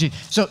 your life to Jesus.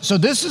 So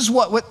this is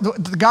what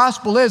the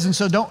gospel is, and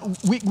so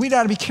we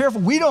got to be careful.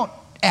 We don't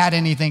add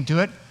anything to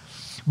it,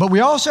 but we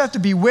also have to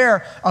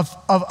beware of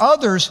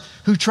others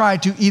who try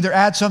to either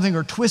add something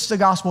or twist the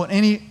gospel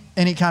in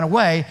any kind of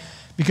way,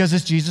 because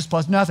it's Jesus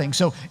plus nothing.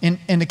 So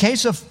in the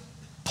case of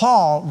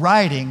Paul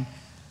writing,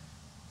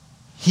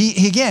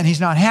 he's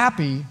not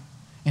happy.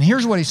 And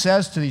here's what he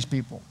says to these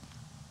people.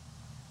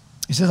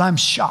 He says, I'm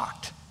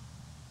shocked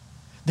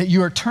that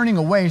you are turning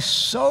away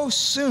so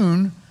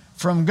soon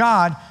from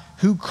God,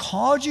 who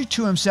called you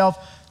to himself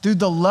through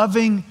the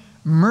loving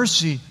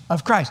mercy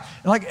of Christ.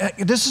 Like,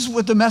 this is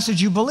what the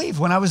message you believed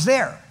when I was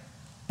there.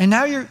 And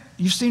now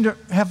you seem to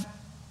have,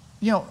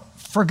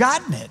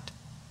 forgotten it.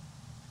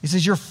 He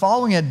says, you're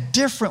following a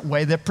different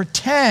way that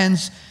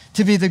pretends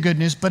to be the good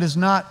news, but is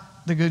not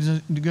the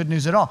good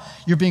news at all.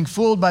 You're being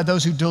fooled by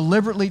those who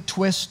deliberately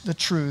twist the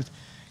truth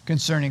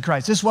concerning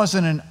Christ. This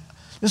wasn't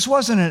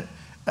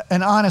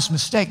an honest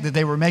mistake that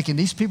they were making.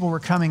 These people were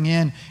coming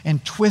in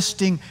and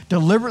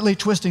deliberately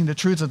twisting the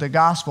truth of the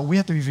gospel. We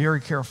have to be very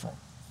careful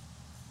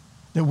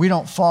that we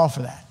don't fall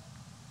for that.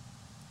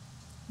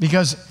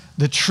 Because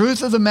the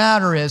truth of the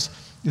matter is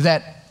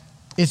that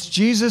it's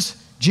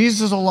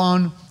Jesus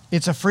alone,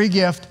 it's a free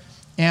gift,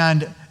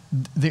 and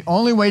the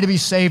only way to be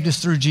saved is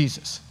through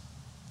Jesus.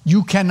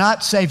 You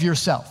cannot save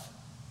yourself.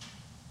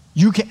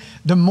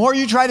 The more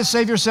you try to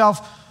save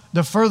yourself,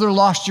 the further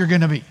lost you're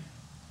going to be.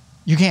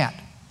 You can't.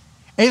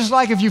 It's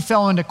like if you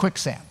fell into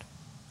quicksand.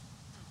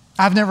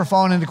 I've never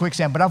fallen into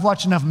quicksand, but I've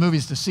watched enough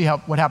movies to see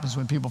what happens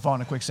when people fall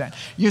into quicksand.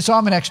 So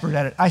I'm an expert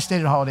at it. I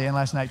stayed at Holiday Inn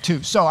last night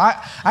too. So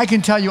I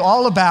can tell you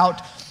all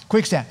about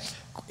quicksand.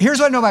 Here's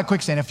what I know about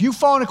quicksand. If you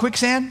fall into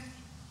quicksand,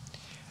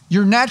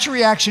 your natural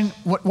reaction,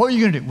 what are you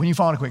going to do when you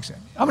fall into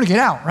quicksand? I'm going to get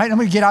out, right? I'm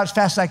going to get out as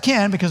fast as I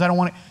can because I don't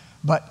want to.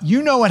 But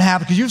you know what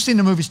happens, because you've seen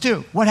the movies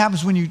too. What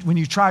happens when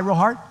you try real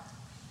hard?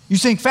 You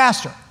sink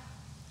faster.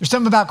 There's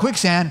something about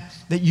quicksand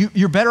that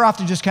you're better off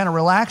to just kind of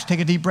relax, take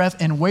a deep breath,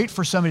 and wait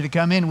for somebody to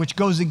come in, which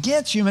goes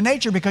against human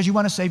nature because you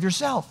want to save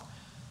yourself.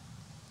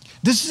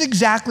 This is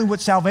exactly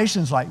what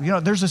salvation's like.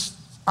 There's this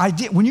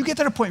idea, when you get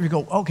to the point where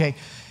you go, okay,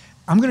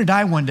 I'm going to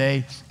die one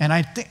day, and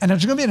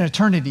there's going to be an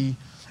eternity,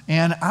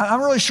 and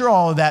I'm really sure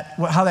all of that,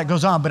 how that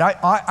goes on, but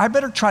I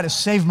better try to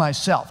save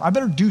myself. I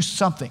better do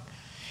something.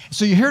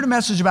 So you hear the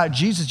message about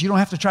Jesus, you don't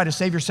have to try to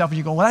save yourself, and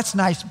you go, well, that's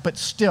nice, but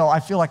still, I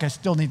feel like I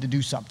still need to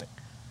do something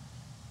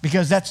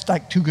because that's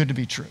like too good to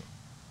be true.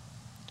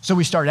 So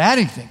we start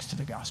adding things to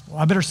the gospel.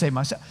 I better save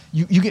myself.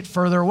 You get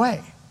further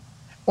away.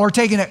 Or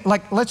taking it,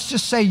 like, let's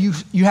just say you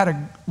had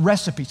a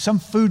recipe, some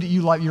food that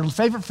you like, your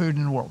favorite food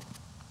in the world.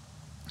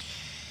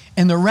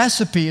 And the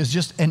recipe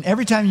is and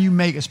every time you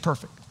make it's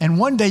perfect. And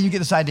one day you get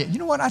this idea, you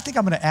know what, I think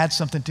I'm going to add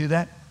something to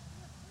that.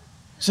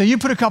 So you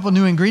put a couple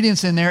new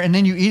ingredients in there and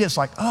then you eat it. It's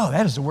like, oh,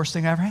 that is the worst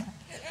thing I ever had.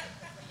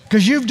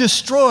 Because you've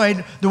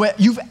destroyed the way,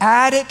 you've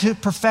added to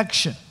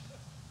perfection,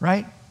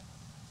 right?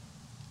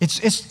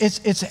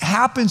 It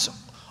happens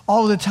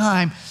all the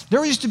time.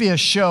 There used to be a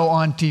show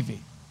on TV.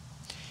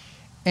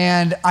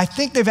 And I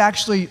think they're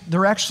actually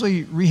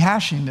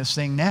rehashing this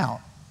thing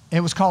now.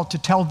 It was called To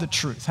Tell the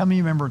Truth. How many of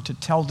you remember To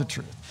Tell the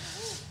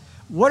Truth?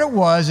 what it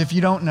was, if you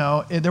don't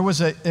know, it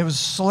was a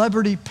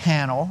celebrity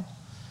panel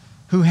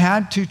who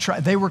had to try.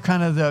 They were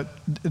kind of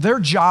their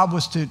job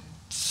was to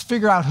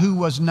figure out who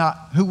was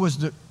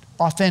the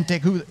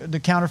authentic, who the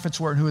counterfeits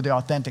were, and who were the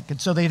authentic. And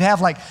so they'd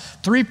have like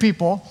 3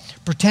 people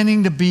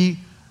pretending to be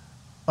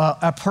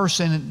a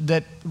person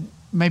that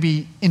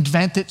maybe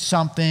invented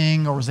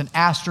something or was an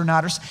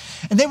astronaut,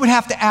 and they would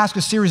have to ask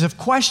a series of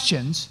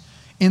questions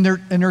in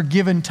their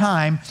given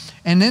time,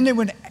 and then they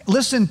would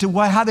listen to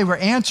how they were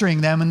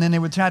answering them, and then they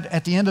would try to,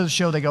 at the end of the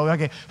show, they go,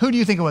 okay, who do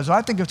you think it was? Well,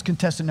 I think it was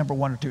contestant number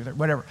 1 or 2,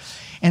 whatever.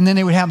 And then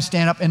they would have them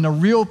stand up, and the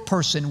real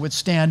person would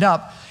stand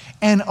up,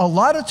 and a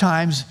lot of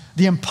times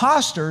the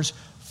imposters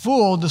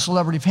fooled the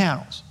celebrity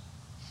panels.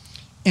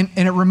 And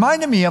it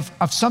reminded me of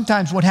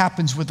sometimes what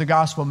happens with the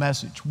gospel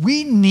message.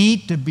 We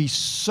need to be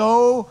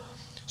so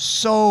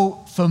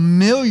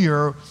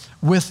familiar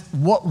with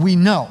what we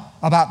know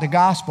about the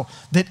gospel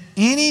that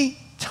any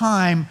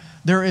time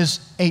there is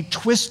a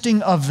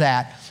twisting of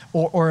that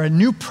or a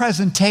new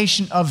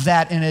presentation of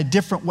that in a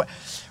different way,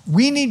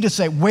 we need to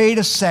say, wait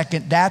a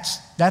second,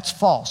 that's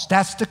false.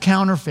 That's the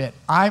counterfeit.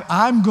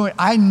 I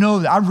know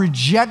that. I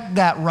reject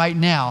that right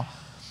now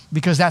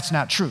because that's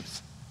not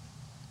truth.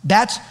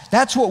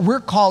 That's what we're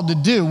called to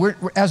do.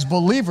 As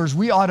believers,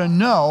 we ought to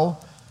know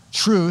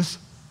truth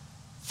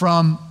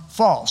from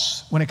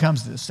false when it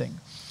comes to this thing.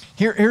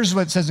 Here's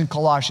what it says in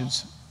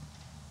Colossians.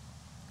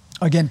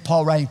 Again,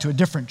 Paul writing to a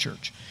different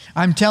church.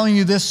 I'm telling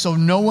you this so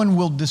no one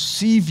will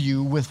deceive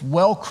you with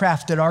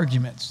well-crafted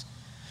arguments.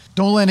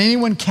 Don't let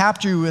anyone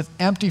capture you with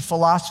empty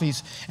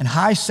philosophies and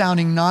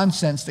high-sounding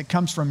nonsense that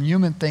comes from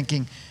human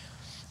thinking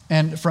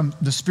and from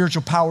the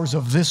spiritual powers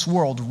of this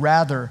world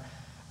rather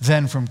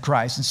than from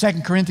Christ. In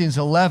 2 Corinthians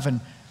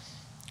 11,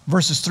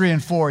 verses 3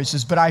 and 4, he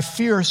says, but I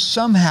fear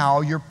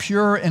somehow your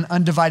pure and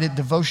undivided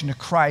devotion to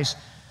Christ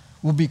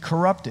will be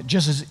corrupted,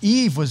 just as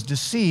Eve was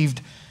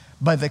deceived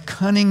by the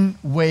cunning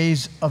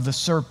ways of the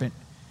serpent.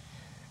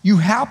 You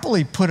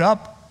happily put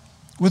up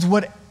with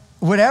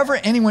whatever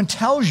anyone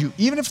tells you,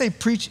 even if they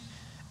preach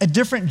a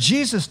different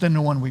Jesus than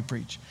the one we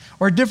preach,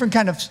 or a different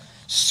kind of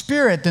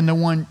spirit than the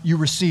one you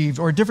received,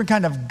 or a different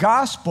kind of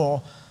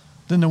gospel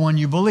than the one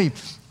you believe.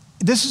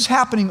 This is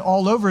happening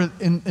all over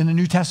in the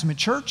New Testament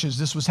churches.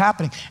 This was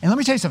happening. And let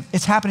me tell you something,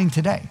 it's happening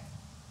today.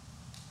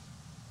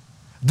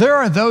 There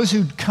are those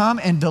who come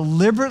and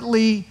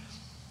deliberately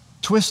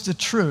twist the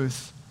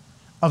truth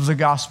of the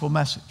gospel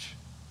message.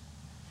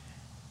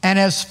 And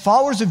as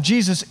followers of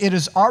Jesus, it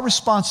is our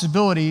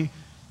responsibility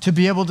to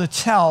be able to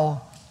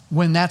tell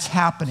when that's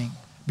happening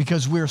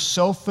because we're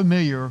so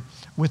familiar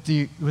with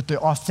the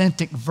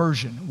authentic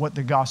version, what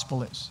the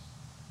gospel is.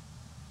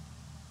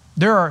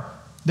 There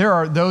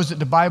are those that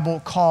the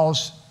Bible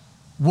calls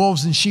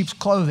wolves in sheep's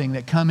clothing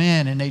that come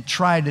in and they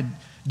try to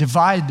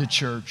divide the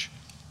church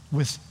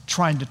with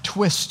trying to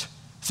twist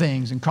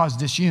things and cause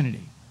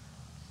disunity.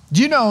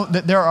 Do you know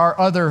that there are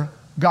other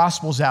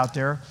gospels out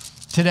there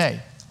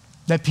today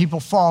that people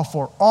fall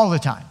for all the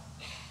time?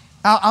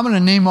 I'm going to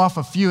name off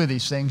a few of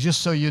these things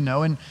just so you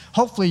know, and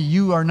hopefully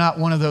you are not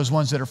one of those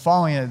ones that are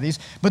following any of these,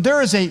 but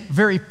there is a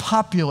very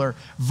popular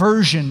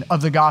version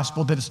of the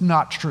gospel that is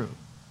not true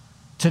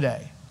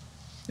today.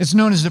 It's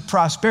known as the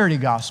prosperity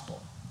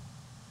gospel.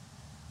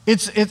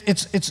 It's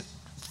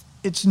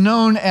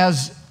known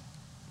as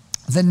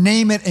the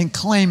name it and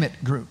claim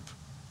it group,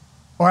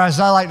 or as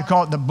I like to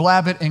call it, the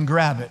blab it and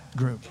grab it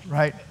group,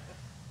 right?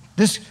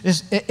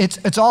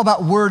 It's all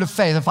about word of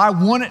faith. If I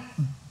want it,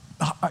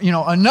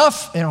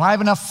 enough, if I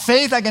have enough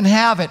faith, I can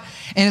have it.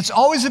 And it's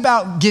always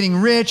about getting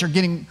rich or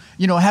getting,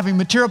 having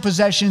material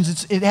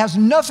possessions. It has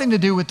nothing to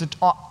do with the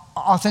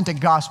authentic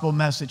gospel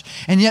message.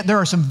 And yet there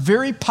are some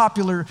very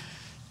popular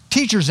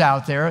teachers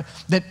out there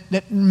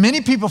that many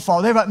people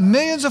follow. They have about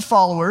millions of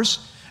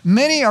followers.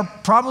 Many are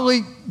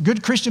probably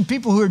good Christian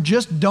people who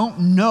just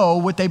don't know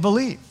what they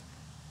believe.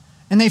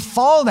 And they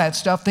follow that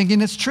stuff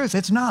thinking it's truth.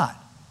 It's not.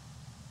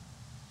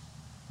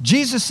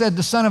 Jesus said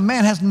the Son of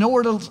Man has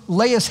nowhere to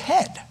lay his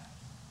head.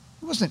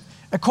 It wasn't.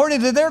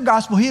 According to their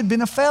gospel, he had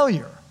been a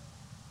failure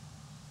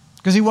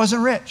because he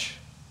wasn't rich.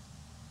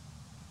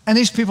 And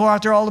these people are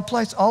out there all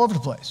over the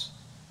place.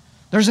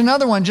 There's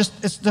another one,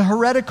 it's the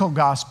heretical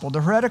gospel.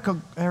 The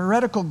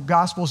heretical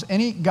gospel is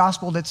any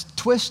gospel that's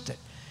twisted.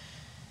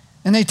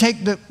 And they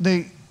take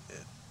the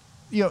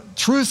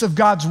truth of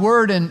God's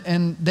word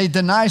and they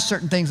deny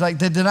certain things, like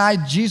they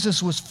denied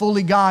Jesus was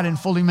fully God and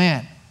fully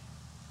man.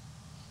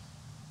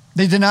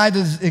 They deny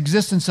the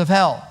existence of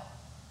hell.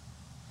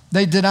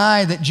 They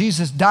deny that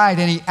Jesus died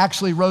and he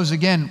actually rose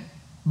again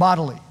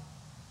bodily.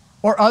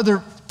 Or other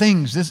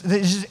things.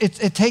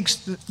 It takes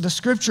the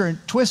scripture and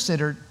twists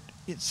it, or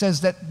it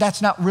says that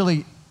that's not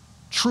really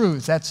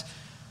truth. That's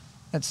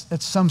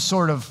some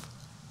sort of,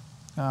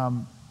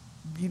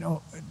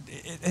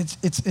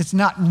 it's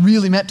not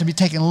really meant to be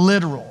taken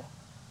literal.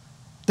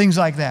 Things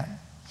like that.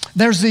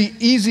 There's the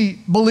easy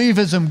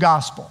believism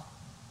gospel.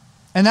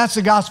 And that's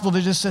the gospel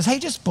that just says, hey,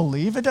 just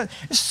believe it.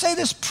 Just say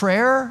this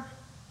prayer.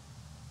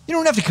 You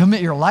don't have to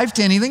commit your life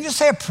to anything. Just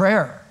say a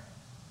prayer.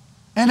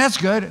 And that's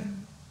good.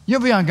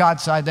 You'll be on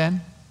God's side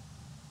then.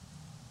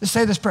 Let's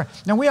say this prayer.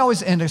 Now, we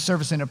always end a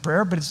service in a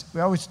prayer, but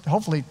we always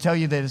hopefully tell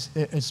you that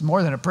it's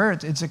more than a prayer.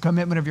 It's a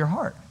commitment of your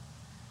heart.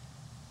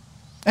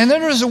 And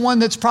then there's the one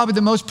that's probably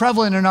the most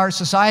prevalent in our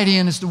society,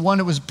 and it's the one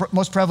that was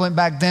most prevalent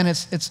back then.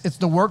 It's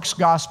the works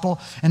gospel,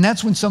 and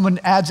that's when someone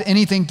adds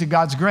anything to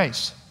God's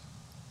grace.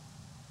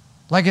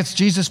 Like it's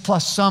Jesus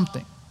plus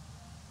something.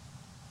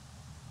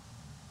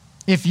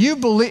 If you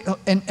believe,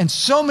 and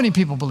so many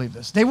people believe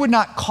this, they would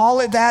not call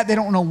it that. They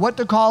don't know what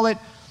to call it.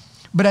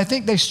 But I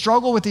think they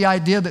struggle with the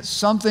idea that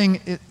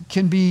something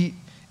can be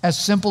as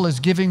simple as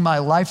giving my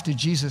life to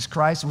Jesus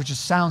Christ, which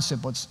sounds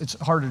simple. It's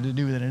harder to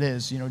do than it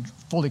is,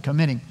 fully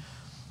committing.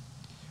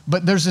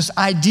 But there's this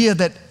idea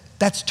that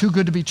that's too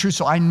good to be true,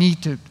 so I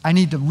need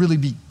to really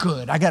be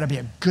good. I got to be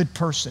a good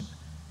person.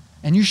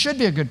 And you should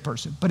be a good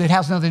person, but it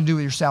has nothing to do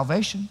with your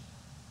salvation.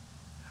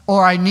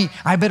 Or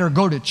I better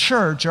go to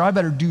church, or I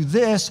better do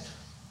this.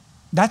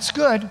 That's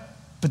good,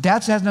 but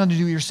that has nothing to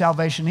do with your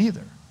salvation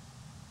either.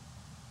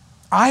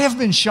 I have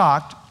been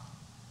shocked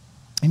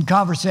in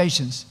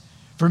conversations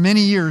for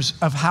many years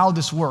of how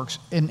this works.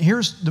 And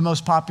here's the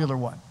most popular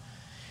one.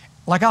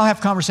 Like I'll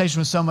have conversation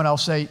with someone, I'll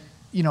say,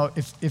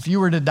 if you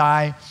were to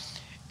die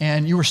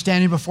and you were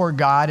standing before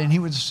God and he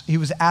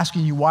was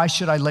asking you, why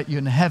should I let you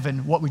into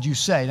heaven? What would you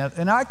say? Now,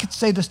 and I could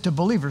say this to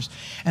believers,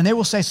 and they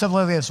will say something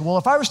like this. Well,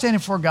 if I were standing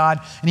before God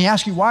and he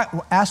asked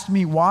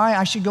me why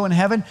I should go in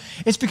heaven,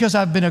 it's because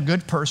I've been a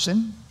good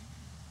person.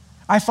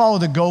 I follow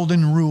the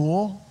golden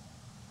rule.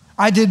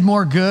 I did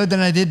more good than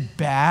I did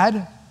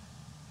bad.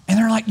 And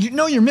they're like,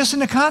 you're missing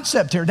the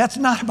concept here. That's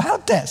not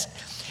about this.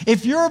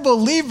 If you're a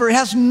believer, it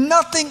has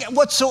nothing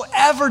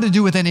whatsoever to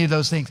do with any of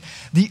those things.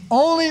 The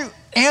only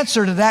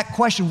answer to that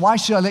question, why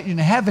should I let you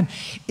into heaven,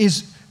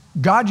 is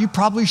God, you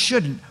probably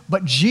shouldn't.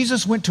 But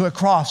Jesus went to a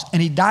cross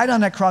and he died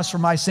on that cross for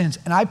my sins.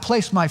 And I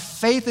placed my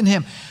faith in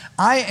him.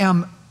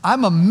 I'm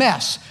a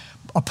mess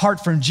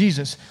apart from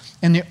Jesus.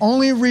 And the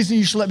only reason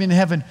you should let me into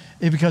heaven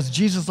is because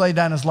Jesus laid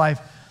down his life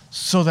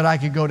so that I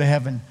could go to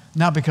heaven,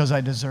 not because I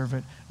deserve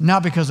it,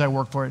 not because I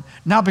work for it,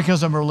 not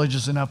because I'm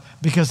religious enough,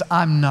 because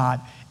I'm not.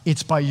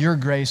 It's by your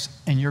grace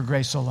and your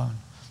grace alone.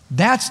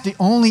 That's the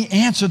only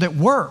answer that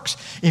works.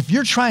 If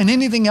you're trying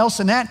anything else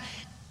than that,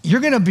 you're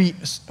going to be,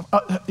 it's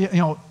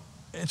going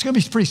to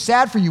be pretty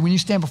sad for you when you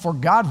stand before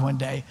God one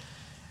day.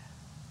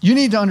 You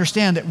need to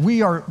understand that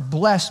we are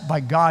blessed by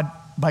God,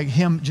 by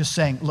him just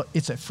saying, look,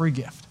 it's a free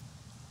gift.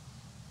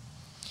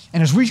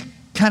 And as we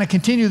kind of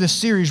continue this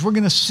series, we're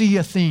going to see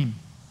a theme.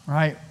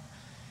 Right?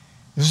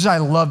 This is why I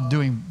love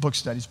doing book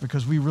studies,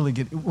 because we're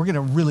going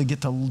to really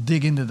get to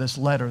dig into this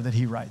letter that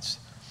he writes.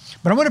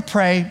 But I'm going to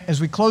pray as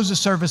we close the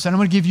service, and I'm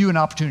going to give you an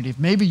opportunity. If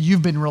maybe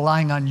you've been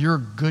relying on your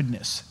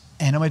goodness,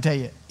 and I'm going to tell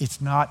you,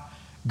 it's not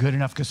good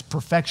enough, because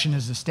perfection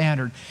is the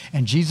standard,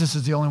 and Jesus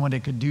is the only one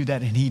that could do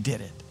that, and he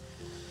did it.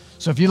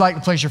 So if you'd like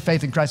to place your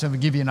faith in Christ, I'm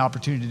going to give you an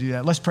opportunity to do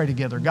that. Let's pray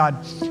together.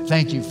 God,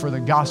 thank you for the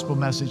gospel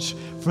message,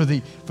 for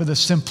the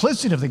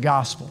simplicity of the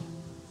gospel,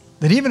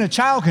 that even a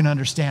child can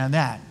understand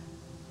that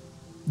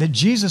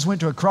Jesus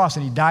went to a cross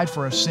and he died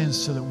for our sins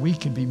so that we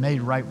could be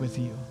made right with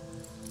you.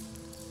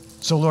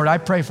 So Lord, I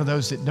pray for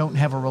those that don't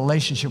have a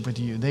relationship with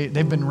you.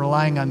 They've been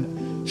relying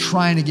on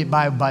trying to get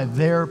by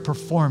their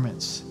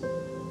performance,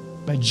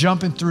 by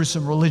jumping through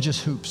some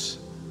religious hoops.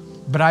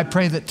 But I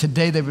pray that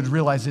today they would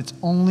realize it's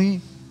only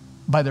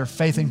by their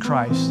faith in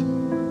Christ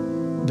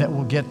that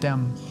will get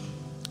them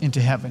into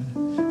heaven.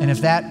 And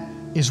if that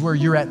is where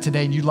you're at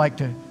today and you'd like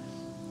to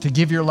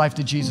give your life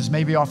to Jesus,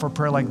 maybe offer a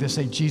prayer like this.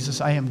 Say,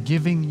 Jesus, I am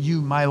giving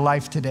you my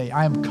life today.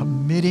 I am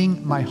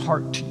committing my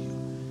heart to you.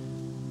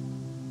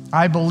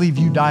 I believe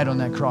you died on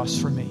that cross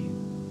for me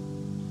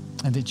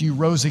and that you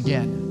rose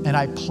again, and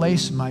I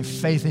place my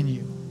faith in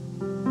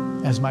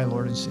you as my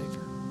Lord and Savior.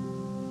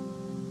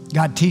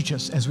 God, teach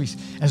us as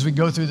we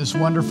go through this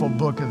wonderful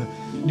book of the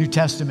New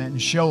Testament,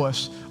 and show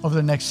us over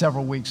the next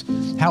several weeks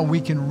how we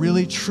can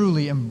really,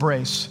 truly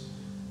embrace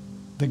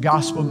the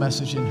gospel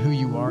message and who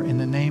you are. In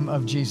the name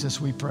of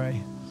Jesus, we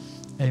pray.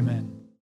 Amen.